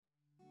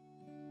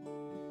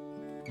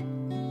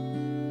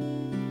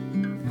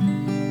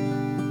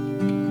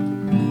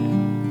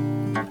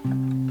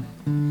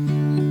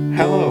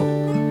Hello,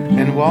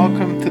 and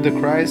welcome to the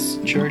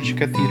Christ Church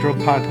Cathedral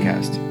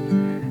podcast.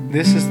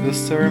 This is the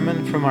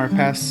sermon from our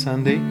past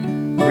Sunday,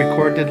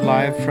 recorded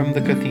live from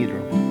the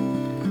cathedral.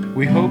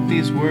 We hope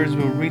these words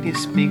will really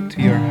speak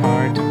to your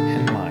heart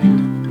and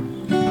mind.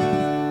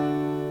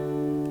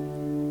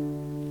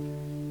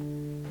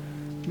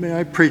 May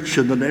I preach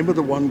in the name of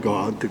the one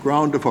God, the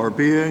ground of our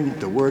being,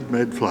 the Word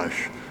made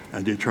flesh,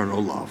 and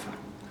eternal love.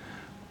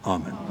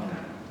 Amen.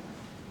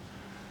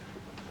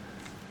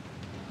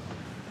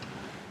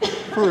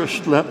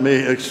 First, let me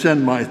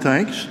extend my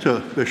thanks to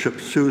Bishop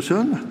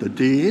Susan, the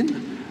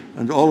Dean,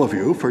 and all of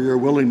you for your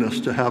willingness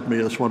to have me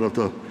as one of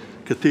the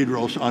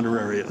Cathedral's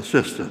honorary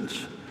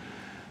assistants.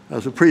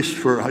 As a priest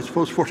for,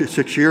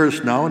 46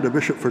 years now, and a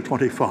bishop for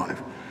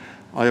 25,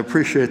 I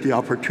appreciate the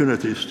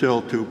opportunity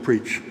still to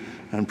preach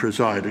and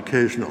preside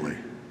occasionally.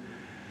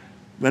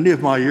 Many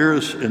of my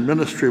years in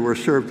ministry were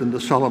served in the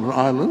Solomon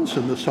Islands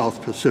in the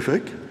South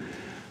Pacific,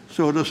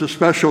 so it is a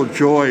special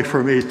joy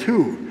for me,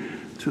 too,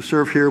 to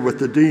serve here with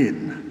the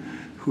Dean,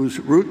 whose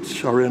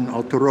roots are in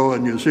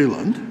Aotearoa, New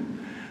Zealand,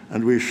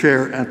 and we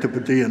share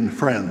Antipodean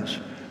friends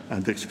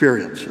and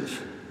experiences.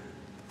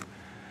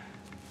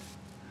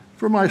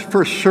 For my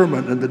first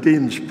sermon in the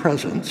Dean's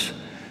presence,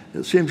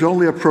 it seems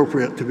only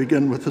appropriate to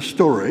begin with a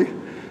story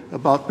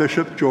about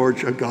Bishop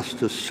George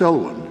Augustus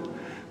Selwyn,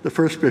 the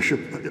first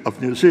bishop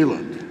of New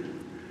Zealand.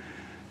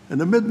 In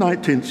the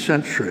mid-19th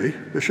century,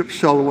 Bishop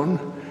Selwyn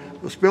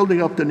was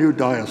building up the new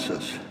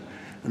diocese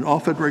and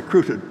often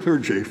recruited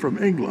clergy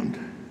from England.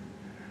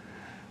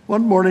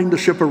 One morning, the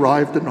ship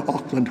arrived in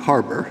Auckland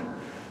Harbor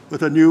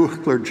with a new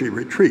clergy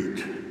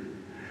retreat.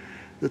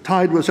 The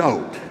tide was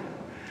out.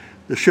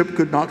 The ship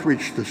could not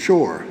reach the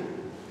shore.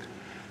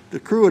 The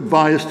crew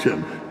advised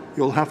him,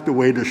 "You'll have to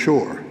wade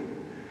ashore."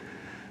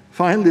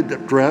 Finally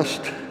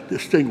dressed,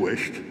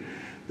 distinguished,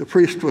 the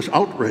priest was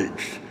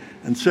outraged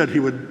and said he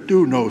would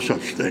do no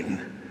such thing.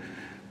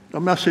 A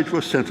message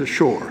was sent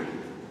ashore.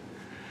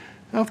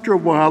 After a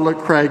while, a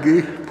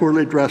craggy,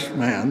 poorly dressed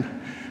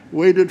man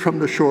waded from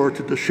the shore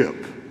to the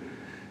ship.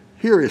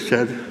 "Here," he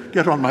said,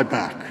 "get on my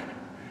back."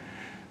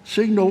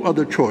 Seeing no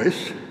other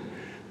choice,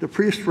 the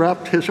priest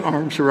wrapped his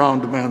arms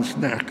around the man's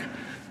neck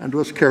and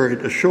was carried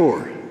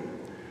ashore.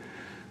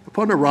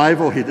 Upon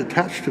arrival, he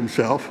detached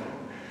himself,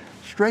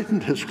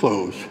 straightened his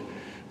clothes,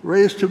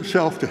 raised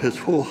himself to his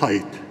full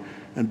height,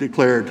 and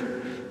declared,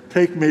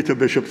 "Take me to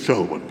Bishop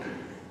Selwyn."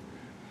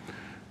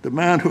 The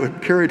man who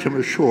had carried him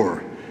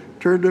ashore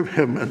turned to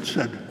him and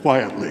said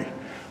quietly,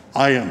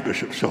 "I am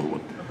Bishop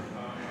Selwyn."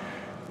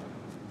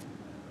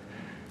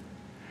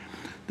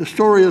 The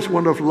story is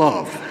one of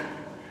love.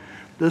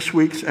 This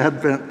week's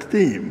Advent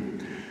theme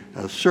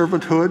is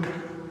servanthood,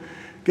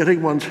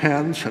 getting one's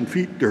hands and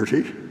feet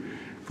dirty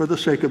for the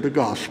sake of the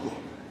gospel.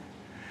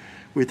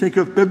 We think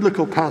of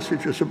biblical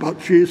passages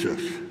about Jesus.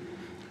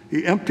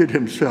 He emptied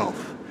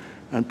himself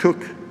and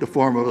took the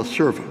form of a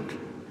servant.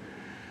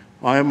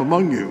 "I am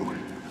among you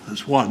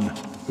as one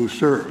who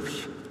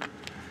serves."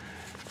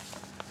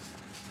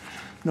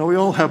 Now, we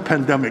all have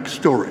pandemic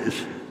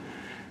stories,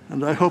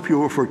 and I hope you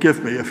will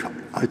forgive me if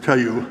I tell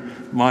you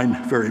mine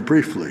very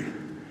briefly.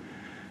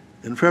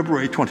 In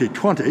February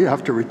 2020,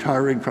 after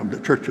retiring from the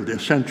Church of the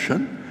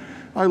Ascension,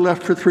 I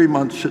left for 3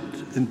 months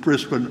in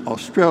Brisbane,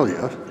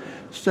 Australia,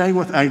 staying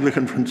with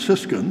Anglican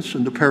Franciscans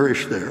in the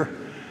parish there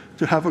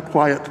to have a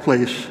quiet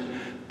place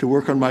to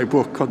work on my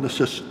book on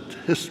the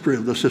history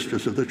of the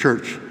Sisters of the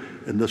Church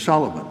in the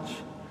Solomons.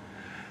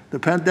 The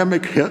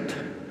pandemic hit,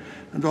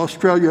 and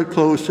Australia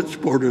closed its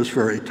borders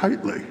very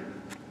tightly.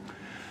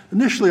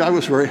 Initially, I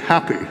was very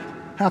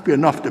happy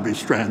enough to be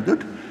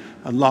stranded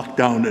and locked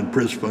down in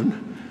Brisbane,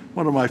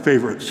 one of my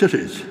favorite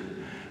cities.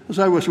 As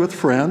I was with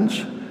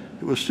friends,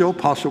 it was still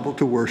possible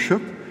to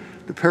worship.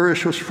 The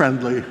parish was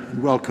friendly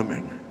and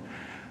welcoming.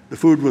 The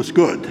food was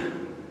good,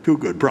 too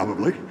good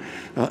probably,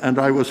 and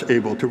I was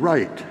able to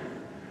write.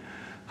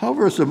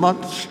 However, as the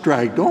months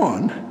dragged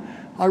on,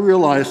 I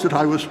realized that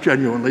I was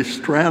genuinely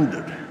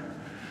stranded.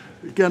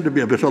 I began to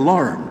be a bit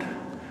alarmed,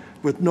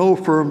 with no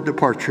firm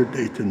departure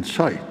date in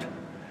sight.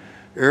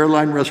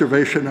 Airline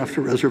reservation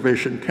after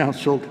reservation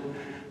canceled,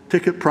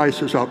 ticket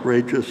prices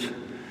outrageous,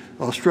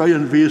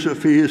 Australian visa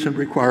fees and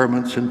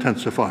requirements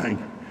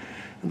intensifying,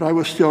 and I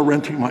was still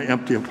renting my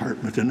empty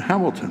apartment in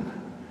Hamilton.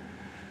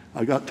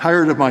 I got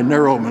tired of my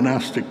narrow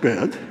monastic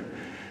bed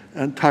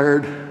and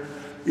tired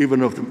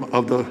even of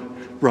the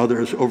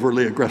brother's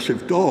overly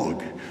aggressive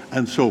dog,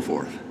 and so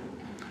forth.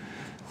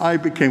 I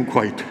became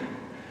quite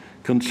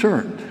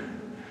concerned.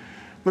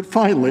 But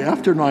finally,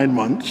 after 9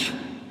 months,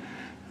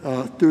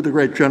 through the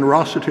great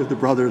generosity of the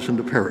brothers in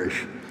the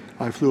parish,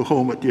 I flew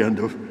home at the end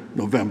of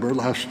November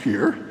last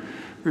year,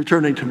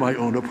 returning to my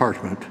own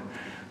apartment,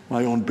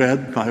 my own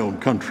bed, my own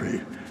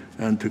country,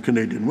 and to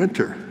Canadian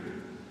winter.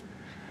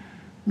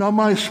 Now,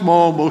 my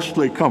small,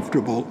 mostly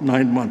comfortable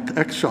 9-month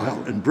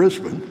exile in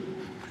Brisbane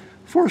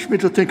forced me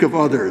to think of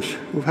others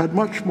who've had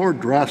much more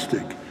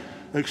drastic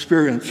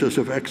experiences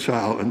of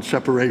exile and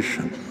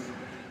separation.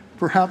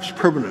 perhaps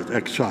permanent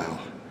exile,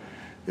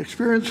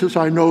 experiences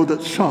I know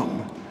that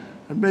some,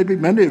 and maybe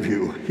many of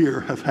you here,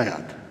 have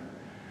had.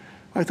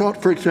 I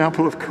thought, for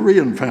example, of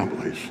Korean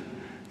families,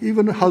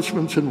 even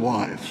husbands and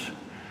wives,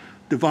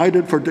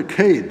 divided for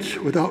decades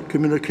without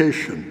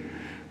communication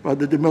by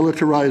the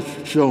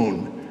demilitarized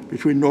zone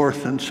between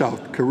North and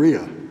South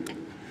Korea,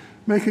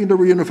 making the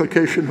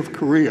reunification of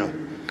Korea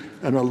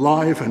an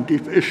alive and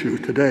deep issue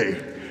today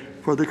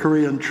for the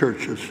Korean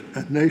churches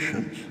and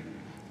nations.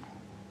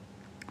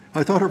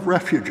 I thought of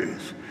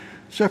refugees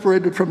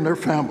separated from their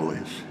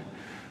families,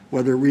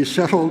 whether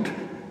resettled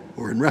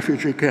or in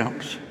refugee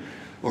camps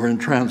or in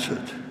transit.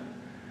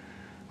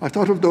 I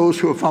thought of those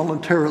who have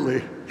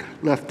voluntarily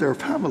left their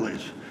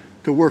families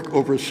to work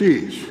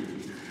overseas,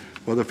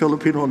 whether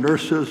Filipino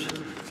nurses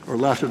or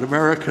Latin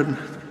American,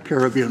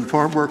 Caribbean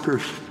farm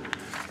workers,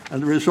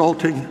 and the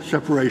resulting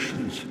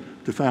separations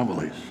to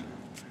families.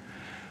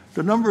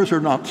 The numbers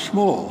are not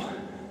small.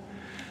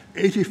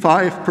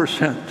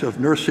 85% of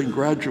nursing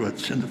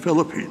graduates in the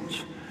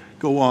Philippines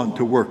go on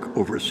to work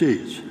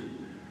overseas.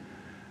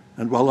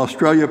 And while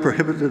Australia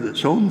prohibited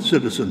its own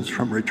citizens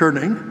from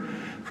returning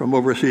from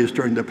overseas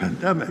during the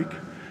pandemic,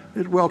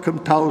 it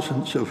welcomed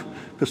thousands of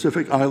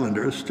Pacific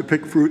Islanders to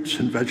pick fruits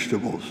and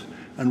vegetables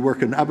and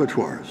work in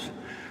abattoirs,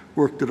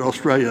 work that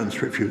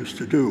Australians refused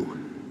to do.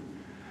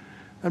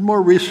 And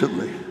more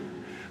recently,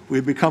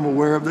 we've become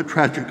aware of the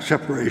tragic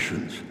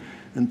separations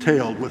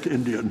entailed with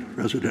Indian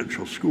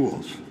residential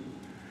schools.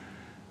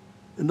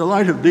 In the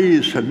light of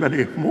these and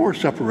many more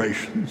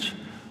separations,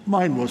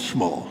 mine was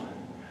small.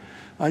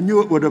 I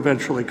knew it would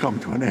eventually come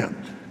to an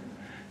end.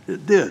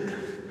 It did,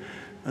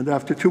 and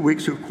after 2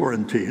 weeks of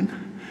quarantine,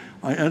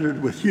 I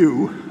entered with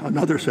you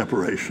another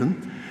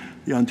separation,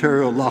 the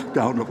Ontario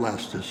lockdown of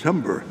last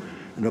December,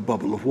 in a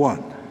bubble of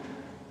one.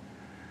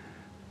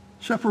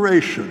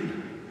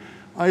 Separation,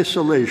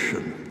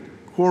 isolation,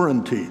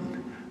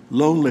 quarantine,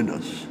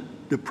 loneliness,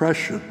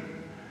 depression,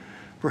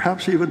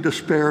 perhaps even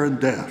despair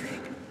and death.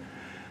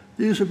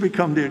 These have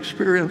become the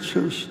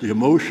experiences, the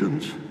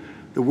emotions,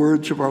 the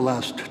words of our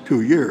last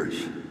 2 years.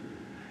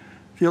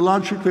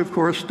 Theologically, of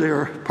course, they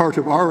are part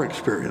of our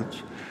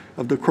experience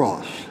of the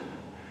cross,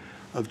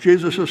 of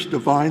Jesus'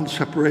 divine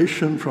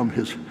separation from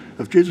his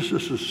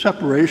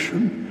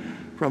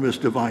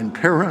divine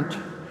parent,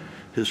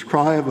 his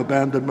cry of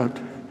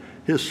abandonment,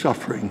 his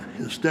suffering,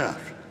 his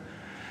death,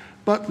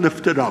 but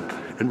lifted up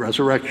in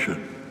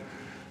resurrection.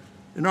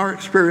 In our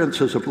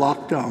experiences of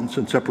lockdowns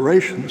and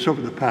separations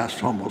over the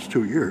past almost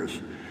 2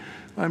 years,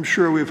 I'm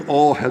sure we've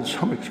all had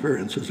some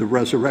experiences of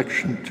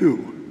resurrection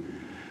too,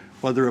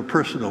 whether of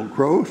personal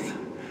growth,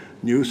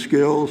 new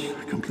skills,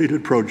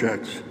 completed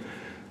projects,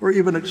 or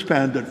even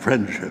expanded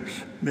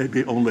friendships,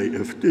 maybe only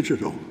if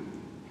digital.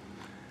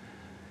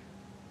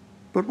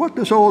 But what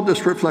does all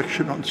this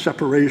reflection on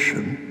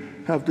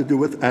separation have to do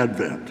with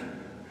Advent,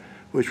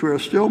 which we are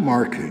still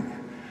marking,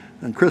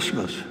 and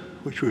Christmas,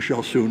 which we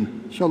shall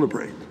soon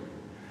celebrate?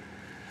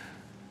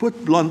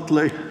 Put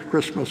bluntly,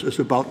 Christmas is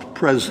about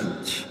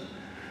presence,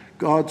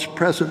 God's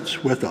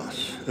presence with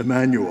us,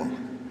 Emmanuel,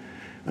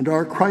 and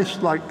our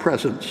Christ-like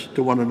presence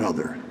to one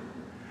another,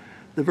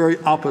 the very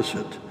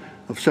opposite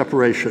of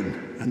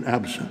separation and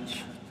absence.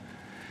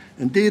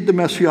 Indeed, the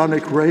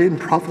messianic reign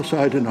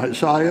prophesied in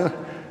Isaiah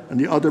and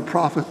the other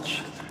prophets,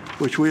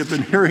 which we have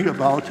been hearing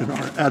about in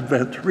our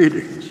Advent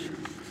readings,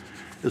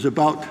 is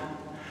about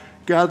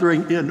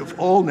gathering in of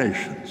all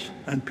nations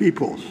and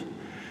peoples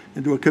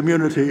into a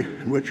community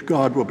in which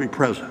God will be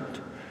present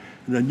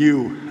in a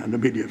new and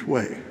immediate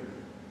way.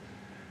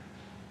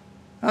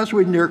 As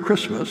we near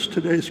Christmas,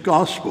 today's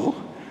gospel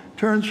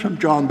turns from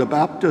John the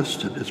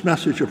Baptist and his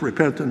message of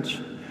repentance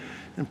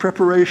in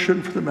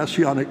preparation for the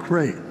messianic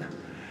reign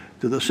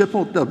to the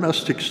simple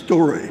domestic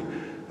story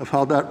of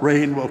how that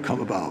reign will come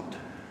about.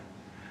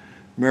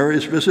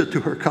 Mary's visit to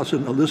her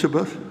cousin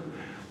Elizabeth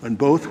when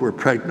both were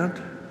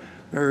pregnant,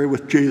 Mary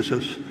with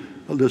Jesus,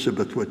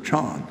 Elizabeth with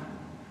John.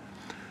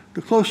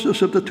 The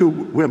closeness of the two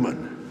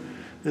women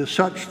is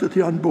such that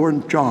the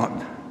unborn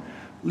John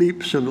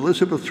leaps in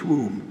Elizabeth's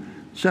womb,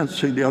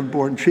 sensing the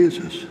unborn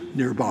Jesus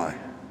nearby.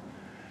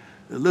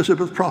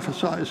 Elizabeth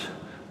prophesies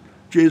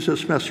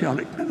Jesus'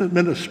 messianic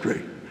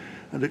ministry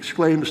and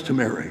exclaims to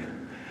Mary,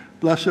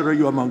 "Blessed are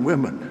you among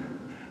women,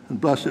 and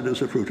blessed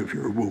is the fruit of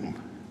your womb."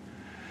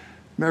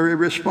 Mary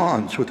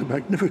responds with the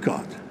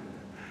Magnificat,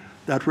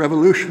 that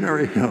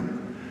revolutionary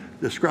hymn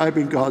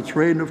describing God's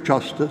reign of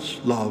justice,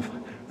 love,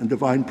 and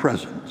divine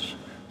presence,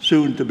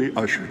 soon to be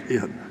ushered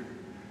in.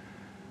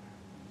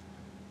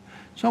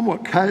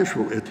 Somewhat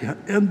casually at the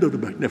end of the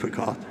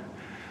Magnificat,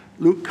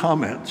 Luke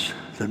comments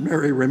that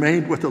Mary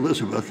remained with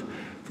Elizabeth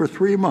for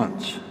 3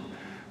 months,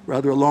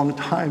 rather a long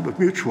time of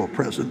mutual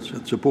presence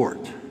and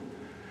support.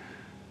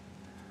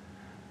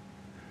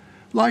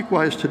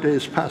 Likewise,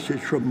 today's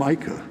passage from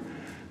Micah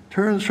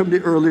turns from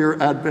the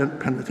earlier Advent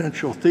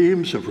penitential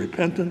themes of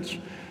repentance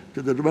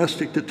to the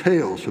domestic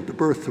details of the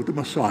birth of the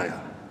Messiah,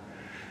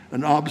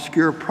 an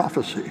obscure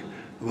prophecy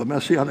of a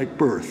messianic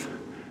birth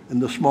in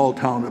the small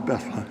town of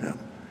Bethlehem,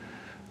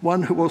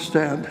 one who will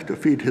stand to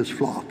feed his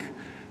flock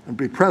and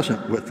be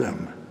present with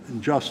them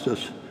in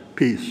justice,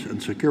 peace,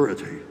 and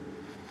security.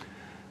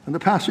 And the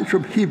passage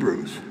from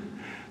Hebrews,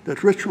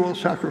 that ritual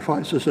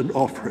sacrifices and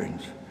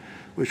offerings,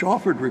 which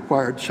often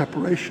required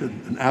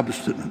separation and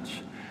abstinence,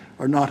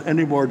 are not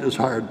any more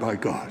desired by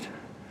God,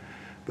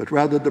 but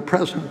rather the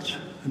presence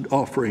and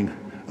offering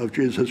of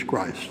Jesus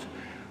Christ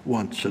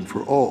once and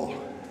for all.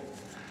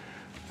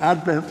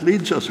 Advent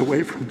leads us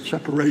away from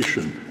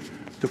separation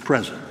to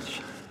presence.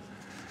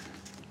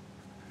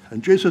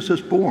 And Jesus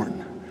is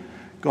born,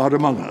 God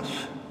among us,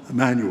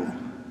 Emmanuel.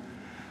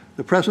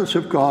 The presence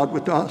of God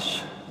with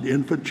us, the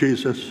infant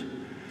Jesus,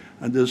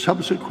 and his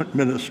subsequent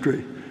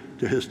ministry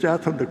to his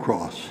death on the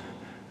cross,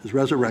 his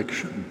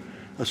resurrection,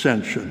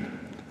 ascension,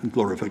 and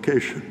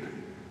glorification.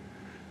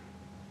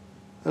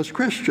 As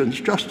Christians,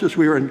 just as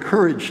we are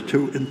encouraged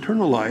to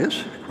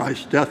internalize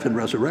Christ's death and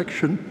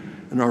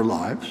resurrection in our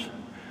lives,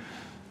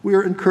 we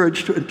are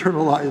encouraged to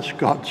internalize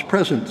God's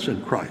presence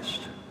in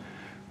Christ,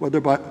 whether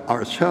by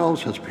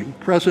ourselves as being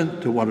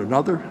present to one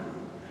another,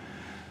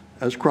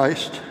 as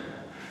Christ,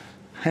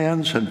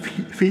 hands and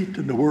feet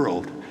in the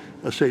world,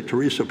 as St.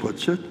 Teresa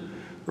puts it,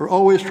 or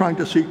always trying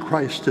to see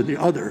Christ in the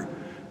other,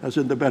 as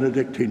in the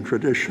Benedictine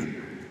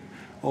tradition,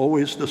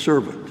 always the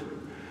servant,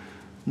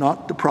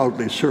 not the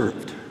proudly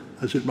served,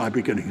 as in my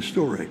beginning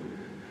story.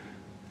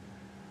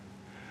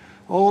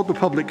 All the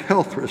public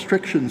health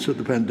restrictions of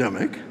the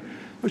pandemic,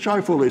 which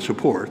I fully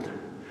support,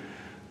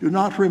 do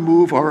not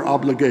remove our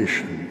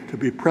obligation to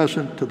be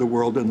present to the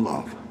world in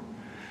love,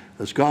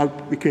 as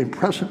God became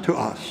present to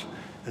us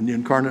in the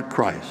incarnate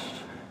Christ.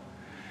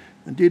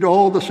 Indeed,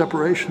 all the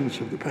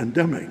separations of the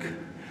pandemic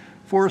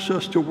force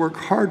us to work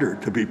harder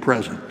to be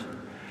present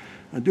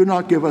and do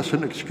not give us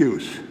an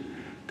excuse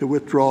to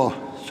withdraw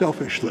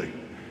selfishly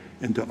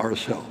into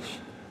ourselves.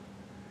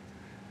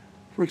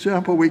 For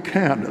example, we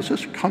can, as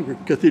this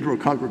cathedral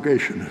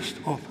congregation has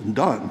often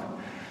done,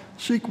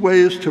 seek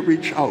ways to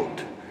reach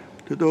out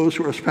to those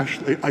who are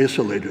especially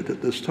isolated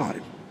at this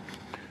time,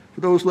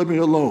 for those living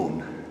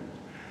alone,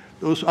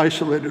 those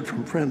isolated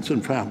from friends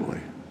and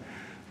family,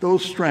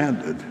 those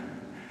stranded,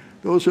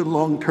 those in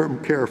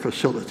long-term care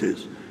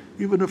facilities,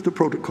 even if the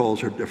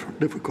protocols are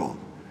difficult,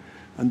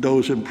 and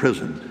those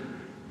imprisoned.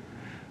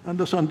 And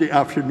the Sunday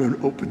afternoon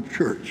open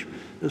church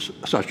is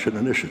such an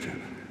initiative.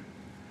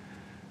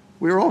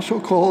 We are also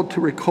called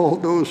to recall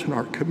those in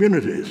our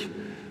communities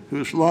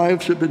whose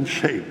lives have been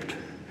shaped,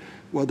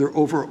 whether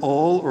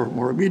overall or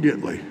more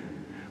immediately,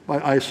 by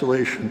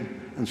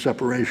isolation and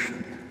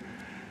separation,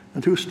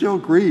 and who still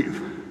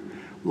grieve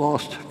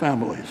lost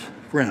families,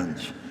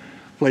 friends,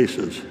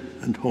 places,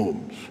 and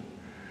homes.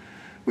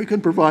 We can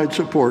provide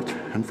support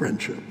and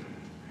friendship.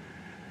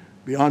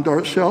 Beyond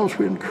ourselves,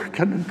 we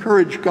can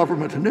encourage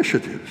government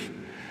initiatives,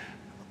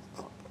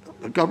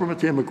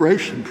 government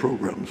immigration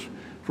programs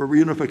for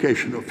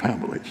reunification of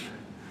families.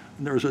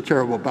 And there is a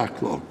terrible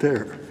backlog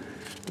there.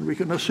 And we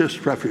can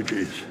assist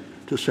refugees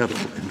to settle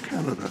in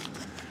Canada,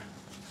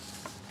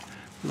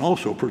 and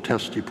also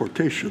protest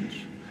deportations.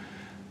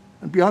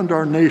 And beyond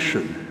our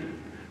nation,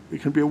 we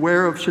can be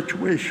aware of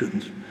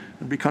situations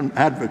and become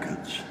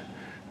advocates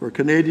where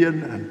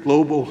Canadian and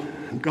global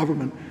and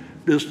government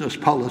business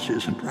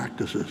policies and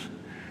practices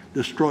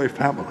destroy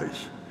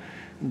families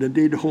and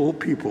indeed whole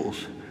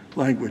peoples,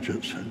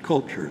 languages, and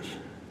cultures.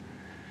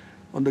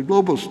 On the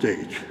global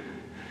stage,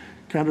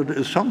 Canada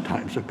is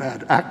sometimes a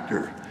bad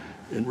actor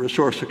in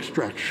resource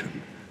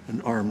extraction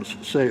and arms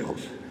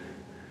sales.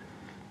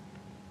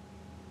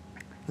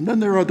 And then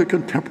there are the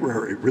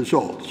contemporary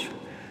results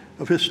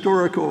of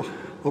historical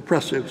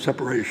oppressive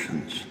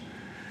separations: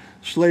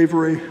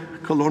 slavery,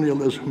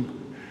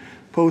 colonialism,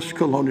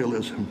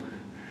 post-colonialism,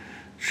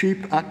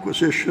 cheap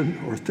acquisition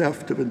or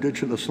theft of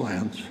indigenous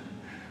lands,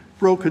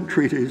 broken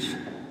treaties,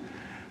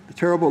 the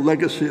terrible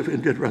legacy of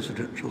Indian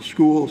residential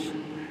schools,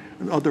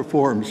 and other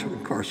forms of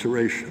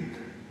incarceration.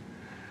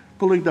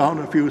 Pulling down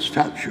a few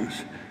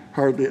statues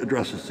hardly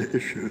addresses the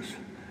issues.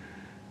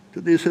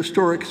 To these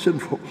historic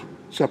sinful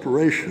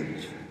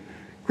separations,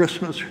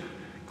 Christmas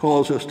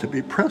calls us to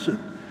be present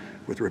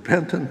with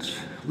repentance,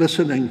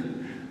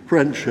 listening,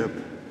 friendship,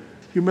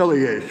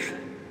 humiliation,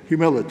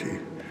 humility,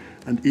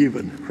 and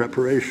even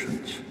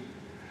reparations.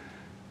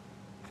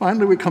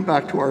 Finally, we come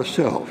back to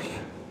ourselves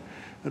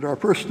and our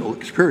personal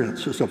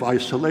experiences of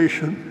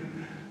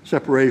isolation,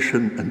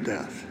 separation, and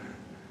death.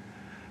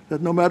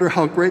 That no matter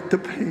how great the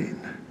pain,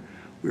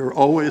 we are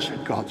always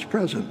in God's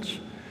presence,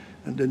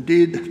 and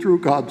indeed, through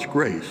God's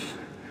grace,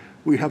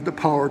 we have the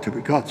power to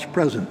be God's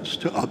presence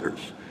to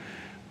others,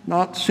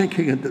 not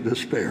sinking into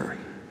despair,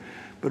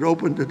 but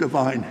open to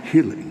divine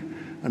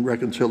healing and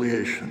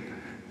reconciliation.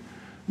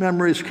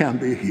 Memories can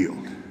be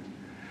healed.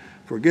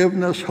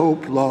 Forgiveness,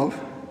 hope, love,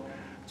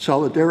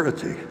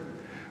 solidarity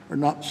are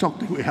not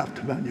something we have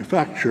to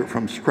manufacture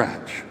from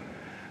scratch,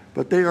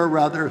 but they are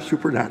rather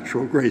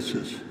supernatural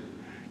graces,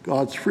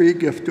 God's free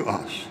gift to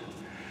us,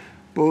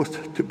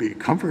 both to be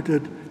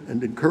comforted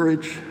and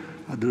encouraged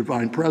by the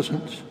divine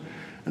presence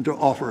and to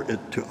offer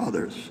it to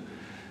others.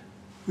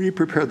 We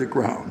prepare the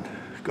ground,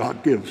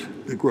 God gives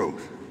the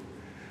growth.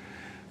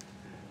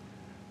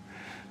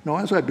 Now,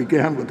 as I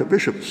began with the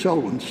Bishop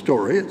Selwyn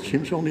story, it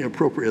seems only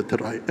appropriate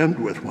that I end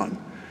with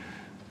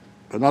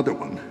another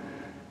one.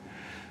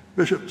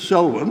 Bishop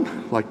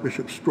Selwyn, like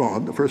Bishop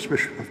Strawn, the first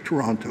bishop of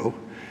Toronto,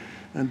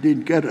 and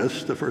Dean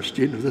Geddes, the first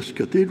dean of this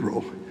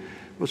cathedral,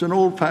 was an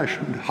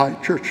old-fashioned high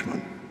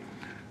churchman,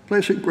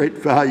 placing great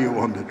value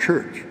on the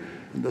church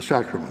and the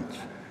sacraments.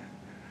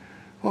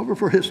 However,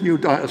 for his new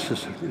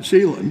diocese of New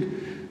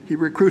Zealand, he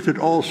recruited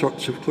all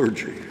sorts of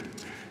clergy: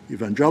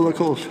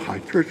 evangelicals, high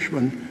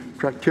churchmen,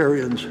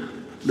 Tractarians,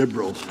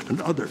 liberals,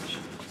 and others.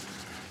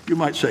 You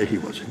might say he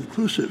was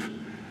inclusive.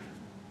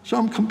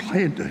 Some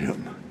complained to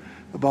him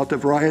about the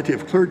variety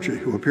of clergy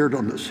who appeared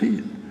on the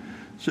scene,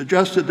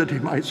 suggesting that he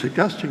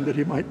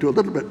might do a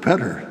little bit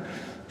better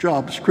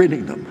job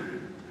screening them.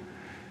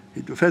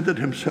 He defended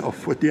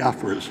himself with the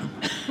aphorism,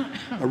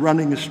 "A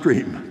running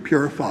stream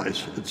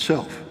purifies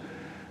itself."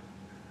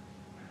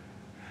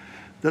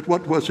 That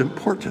what was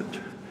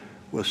important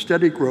was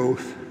steady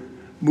growth,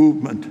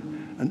 movement,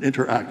 and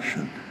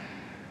interaction.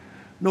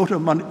 Not a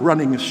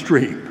running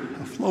stream,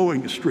 a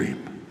flowing stream,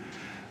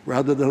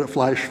 rather than a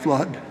flash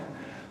flood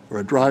or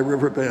a dry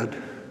riverbed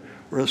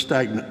or a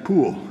stagnant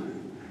pool.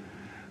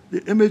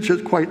 The image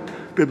is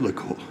quite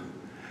biblical.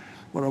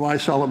 One of my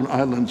Solomon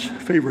Islands'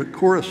 favorite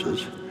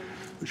choruses,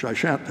 which I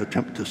shan't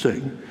attempt to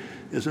sing,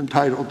 is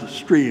entitled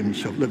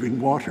 "Streams of Living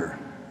Water."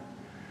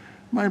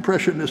 My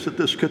impression is that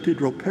this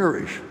cathedral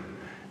parish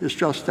is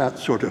just that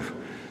sort of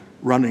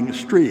running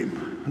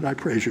stream, and I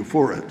praise you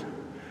for it.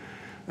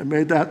 And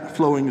may that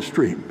flowing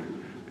stream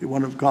be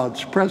one of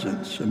God's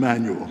presence,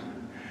 Emmanuel,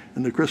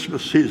 in the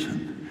Christmas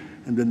season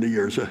and in the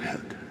years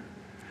ahead.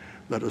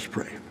 Let us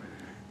pray.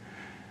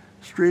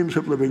 Streams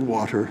of living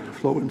water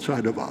flow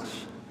inside of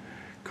us.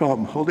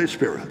 Come, Holy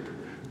Spirit,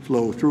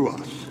 flow through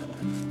us.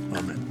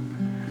 Amen.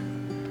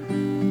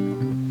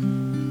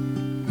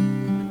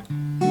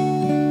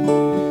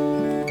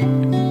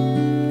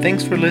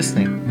 Thanks for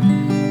listening.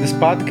 This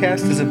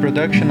podcast is a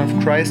production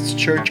of Christ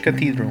Church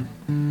Cathedral.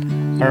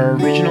 Our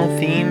original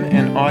theme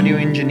and audio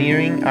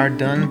engineering are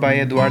done by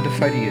Eduardo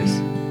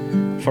Farias.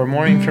 For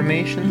more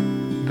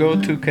information, go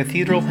to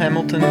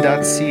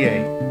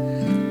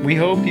cathedralhamilton.ca. We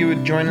hope you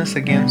would join us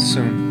again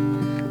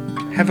soon.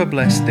 Have a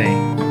blessed day.